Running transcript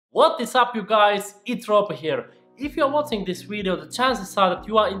What is up, you guys? It's Rob here. If you're watching this video, the chances are that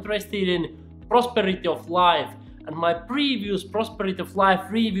you are interested in prosperity of life, and my previous prosperity of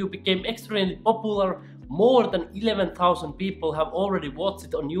life review became extremely popular. More than 11,000 people have already watched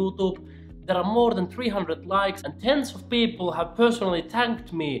it on YouTube. There are more than 300 likes and tens of people have personally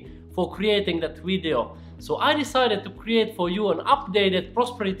thanked me for creating that video. So I decided to create for you an updated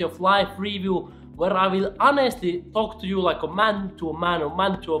prosperity of life review where I will honestly talk to you like a man to a man or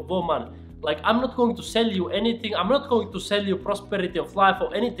man to a woman. Like, I'm not going to sell you anything. I'm not going to sell you prosperity of life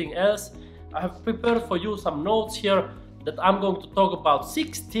or anything else. I have prepared for you some notes here that I'm going to talk about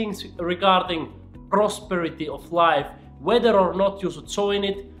 6 things regarding prosperity of life, whether or not you should join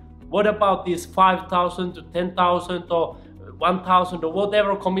it. What about these 5,000 to 10,000 or 1,000 or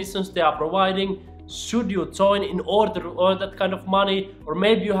whatever commissions they are providing? Should you join in order to earn that kind of money? Or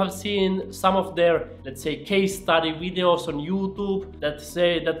maybe you have seen some of their, let's say, case study videos on YouTube that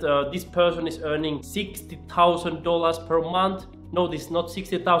say that this person is earning $60,000 per month. No, this is not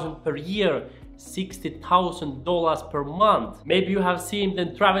 60,000 per year, $60,000 per month. Maybe you have seen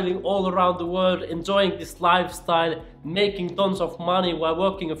them traveling all around the world, enjoying this lifestyle, making tons of money while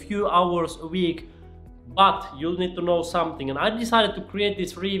working a few hours a week. But you need to know something, and I decided to create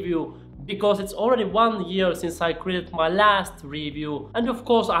this review because it's already 1 year since I created my last review, and of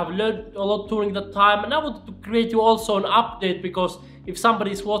course I've learned a lot during that time, and I wanted to create you also an update because if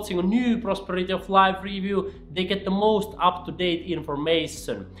somebody is watching a new prosperity of life review, they get the most up-to-date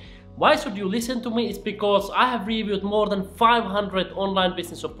information. Why should you listen to me? It's because I have reviewed more than 500 online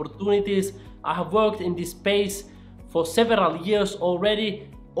business opportunities. I have worked in this space for several years already,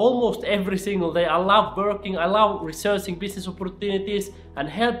 almost every single day. I love working, I love researching business opportunities and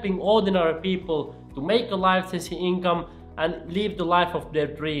helping ordinary people to make a life-changing income and live the life of their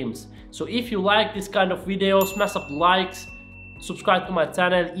dreams. So if you like this kind of videos, smash up likes, subscribe to my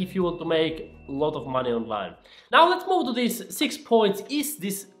channel if you want to make a lot of money online. Now let's move to these 6 points. Is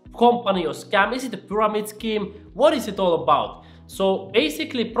this company a scam? Is it a pyramid scheme? What is it all about? So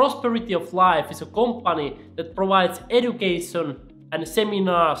basically, Prosperity of Life is a company that provides education and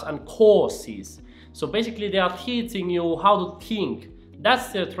seminars and courses. So basically they are teaching you how to think.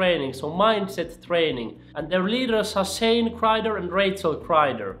 That's their training, so mindset training. And their leaders are Shane Krider and Rachel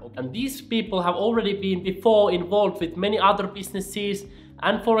Krider. And these people have already been before involved with many other businesses.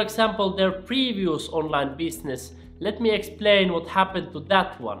 And for example, their previous online business, let me explain what happened to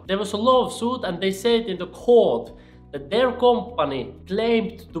that one. There was a lawsuit and they said in the court that their company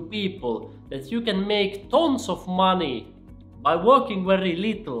claimed to people that you can make tons of money by working very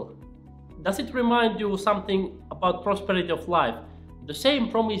little. Does it remind you something about prosperity of life? The same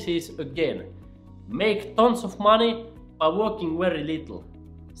promises again. Make tons of money by working very little.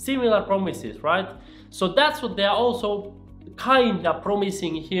 Similar promises, right? So that's what they are also kinda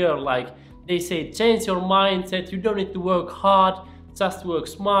promising here. Like they say, change your mindset, you don't need to work hard, just work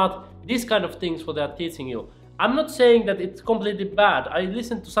smart. These kind of things what they are teaching you. I'm not saying that it's completely bad. I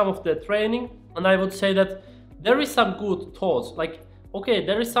listened to some of their training and I would say that there is some good thoughts, like, okay,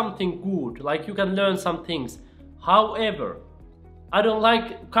 there is something good, like you can learn some things. However, I don't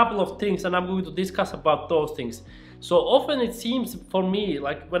like a couple of things and I'm going to discuss about those things. So often it seems for me,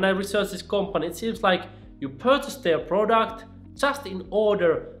 like when I research this company, it seems like you purchase their product just in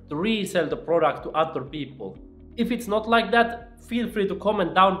order to resell the product to other people. If it's not like that, feel free to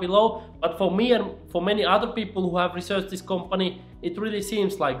comment down below. But for me and for many other people who have researched this company, it really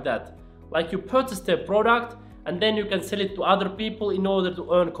seems like that. Like you purchase their product and then you can sell it to other people in order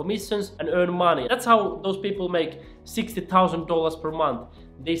to earn commissions and earn money. That's how those people make $60,000 per month.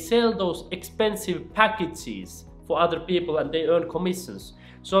 They sell those expensive packages for other people and they earn commissions.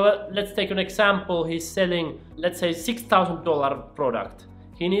 So let's take an example. He's selling, let's say, $6,000 product.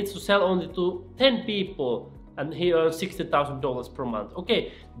 He needs to sell only to 10 people and he earns $60,000 per month.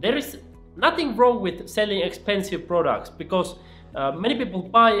 Okay, there is nothing wrong with selling expensive products because many people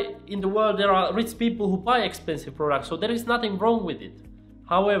buy in the world. There are rich people who buy expensive products, so there is nothing wrong with it.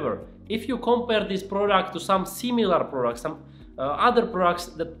 However, if you compare this product to some similar products, some other products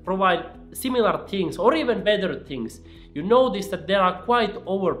that provide similar things or even better things, you notice that they are quite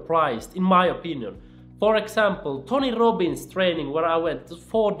overpriced, in my opinion. For example, Tony Robbins training, where I went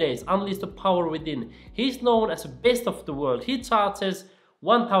 4 days, Unleash the Power Within. He's known as the best of the world. He charges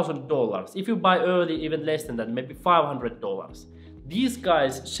 $1,000. If you buy early, even less than that, maybe $500. These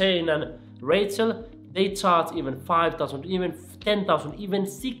guys, Shane and Rachel, they charge even $5,000, even $10,000, even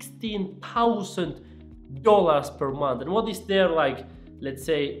 $16,000 per month. And what is their, like, let's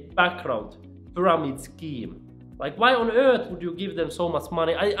say, background? Pyramid scheme. Like, why on earth would you give them so much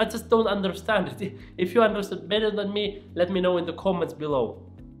money? I just don't understand it. If you understand better than me, let me know in the comments below.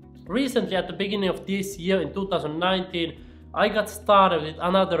 recently at the beginning of this year in 2019, I got started with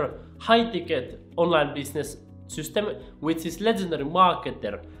another high-ticket online business system, which is Legendary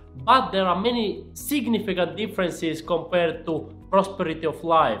Marketer. But there are many significant differences compared to Prosperity of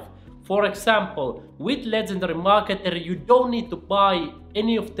Life. For example, with Legendary Marketer, you don't need to buy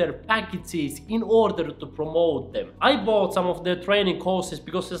any of their packages in order to promote them. I bought some of their training courses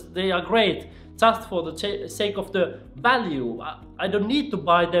because they are great, just for the sake of the value. I don't need to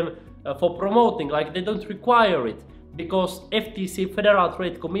buy them for promoting, like they don't require it, because FTC, Federal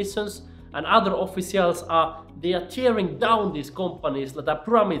Trade Commissions, and other officials they are tearing down these companies that are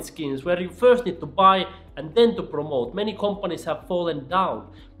pyramid schemes where you first need to buy and then to promote. Many companies have fallen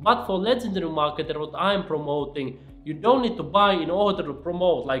down. But for Legendary Marketer, what I'm promoting, you don't need to buy in order to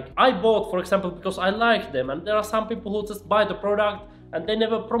promote. Like I bought, for example, because I like them, and there are some people who just buy the product and they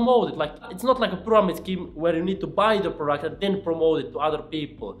never promote it. Like it's not like a pyramid scheme where you need to buy the product and then promote it to other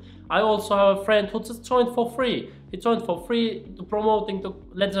people. I also have a friend who just joined for free. He joined for free to promoting the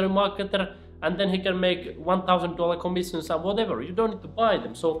Legendary Marketer, and then he can make $1,000 commissions and whatever. You don't need to buy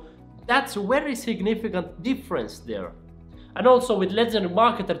them. So that's a very significant difference there. And also with Legendary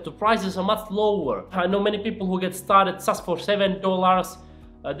Marketer, the prices are much lower. I know many people who get started just for $7.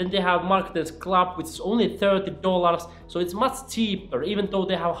 Then they have Marketers Club, which is only $30. So it's much cheaper, even though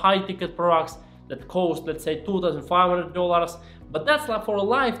they have high ticket products that cost, let's say, $2,500. But that's like for a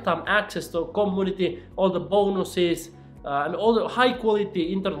lifetime access to a community, all the bonuses, and all the high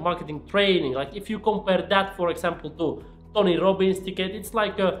quality internet marketing training. Like if you compare that, for example, to Tony Robbins ticket, it's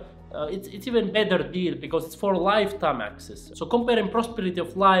like it's even better deal because it's for lifetime access. So comparing Prosperity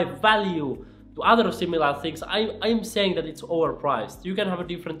of Life value to other similar things, I'm saying that it's overpriced. You can have a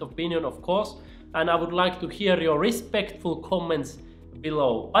different opinion, of course, and I would like to hear your respectful comments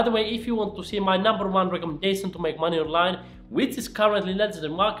below. By the way, if you want to see my #1 recommendation to make money online, which is currently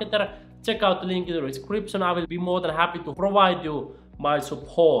Legendary Marketer, check out the link in the description. I will be more than happy to provide you my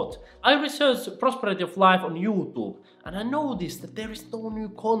support. I researched Prosperity of Life on YouTube, and I noticed that there is no new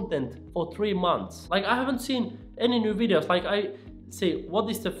content for 3 months. Like I haven't seen any new videos. Like I say, what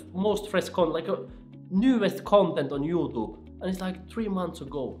is the most fresh content, like newest content on YouTube? And it's like 3 months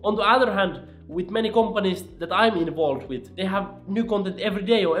ago. On the other hand, with many companies that I'm involved with, they have new content every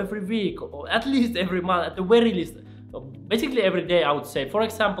day or every week, or at least every month, at the very least. Basically every day, I would say. For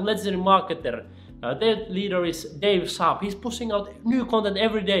example, Legendary Marketer, their leader is Dave Sharp. He's pushing out new content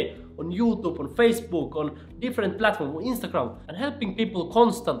every day on YouTube, on Facebook, on different platforms, on Instagram, and helping people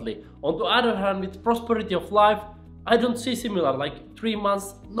constantly. On the other hand, with Prosperity of Life, I don't see similar, like 3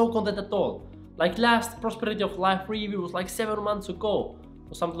 months, no content at all. Like last Prosperity of Life review was like 7 months ago,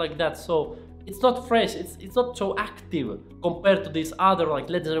 or something like that. So it's not fresh, it's not so active compared to this other, like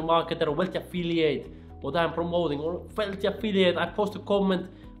Legendary Marketer or Wealthy Affiliate, what I'm promoting. Or Wealthy Affiliate, I post a comment,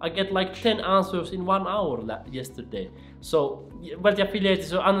 I get like 10 answers in 1 hour yesterday. So Wealthy Affiliate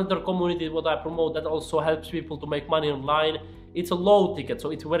is another community what I promote that also helps people to make money online. It's a low ticket, so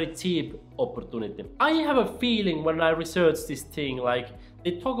it's a very cheap opportunity. I have a feeling when I research this thing, like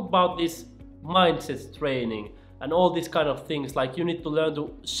they talk about this mindset training and all these kind of things, like you need to learn to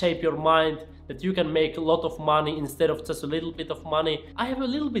shape your mind, that you can make a lot of money instead of just a little bit of money. I have a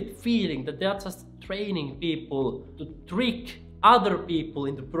little bit feeling that they are just training people to trick other people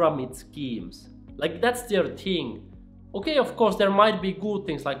into pyramid schemes. Like that's their thing. Okay, of course there might be good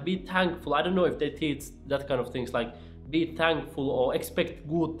things like be thankful. I don't know if they teach that kind of things, like be thankful or expect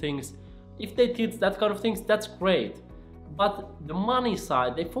good things. If they teach that kind of things, that's great. But the money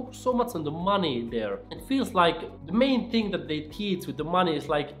side, they focus so much on the money there. It feels like the main thing that they teach with the money is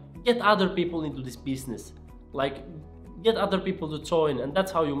like get other people into this business. Like get other people to join, and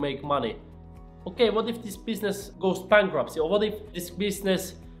that's how you make money. Okay, what if this business goes bankruptcy? Or what if this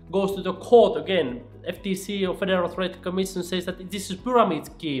business goes to the court again? FTC or Federal Trade Commission says that this is a pyramid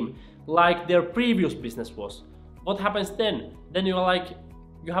scheme like their previous business was. What happens then? Then you're like,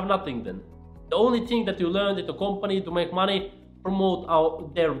 you have nothing then. The only thing that you learned in the company to make money,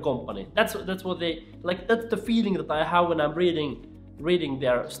 promote their company. That's what they like. That's the feeling that I have when I'm reading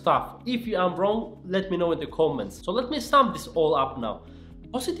their stuff. If I'm wrong, let me know in the comments. So let me sum this all up now.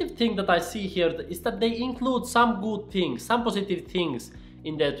 Positive thing that I see here is that they include some good things, some positive things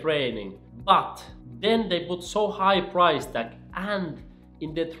in their training, but then they put so high price tag, and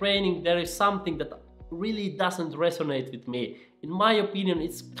in their training there is something that really doesn't resonate with me. In my opinion,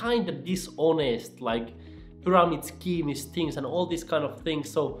 it's kind of dishonest, like pyramid scheme things and all these kind of things.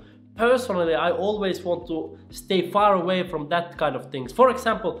 So personally, I always want to stay far away from that kind of things. For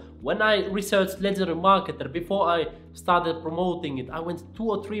example, when I researched Legendary Marketer, before I started promoting it, I went 2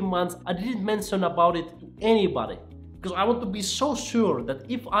 or 3 months, I didn't mention about it to anybody. because I want to be so sure that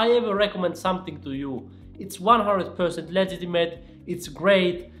if I ever recommend something to you, it's 100% legitimate, it's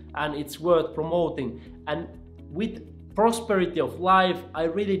great, and it's worth promoting. And with prosperity of life, I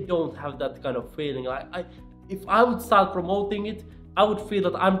really don't have that kind of feeling. If I would start promoting it, I would feel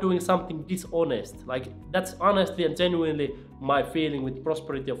that I'm doing something dishonest. Like, that's honestly and genuinely my feeling with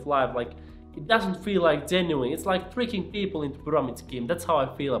prosperity of life. Like, it doesn't feel like genuine. It's like tricking people into pyramid scheme. That's how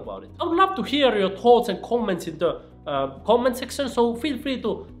I feel about it. I would love to hear your thoughts and comments in the comment section, so feel free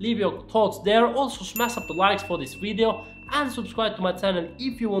to leave your thoughts there. Also smash up the likes for this video and subscribe to my channel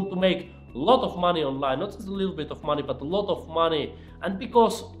if you want to make a lot of money online, not just a little bit of money, but a lot of money. And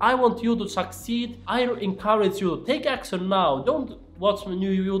because I want you to succeed, I encourage you to take action now. Don't watch my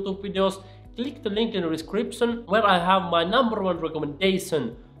new YouTube videos. Click the link in the description where I have my #1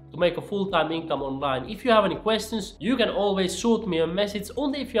 recommendation to make a full-time income online. If you have any questions, you can always shoot me a message,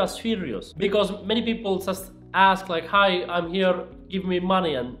 only if you are serious. Because many people just ask like, hi, I'm here, give me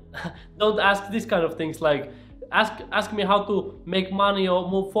money, and don't ask this kind of things like, ask me how to make money or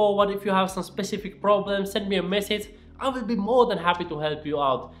move forward. If you have some specific problems, send me a message. I will be more than happy to help you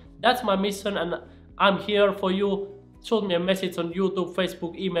out. That's my mission, and I'm here for you. Shoot me a message on YouTube,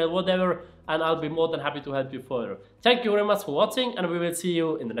 Facebook, email, whatever, and I'll be more than happy to help you further. Thank you very much for watching, and we will see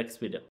you in the next video.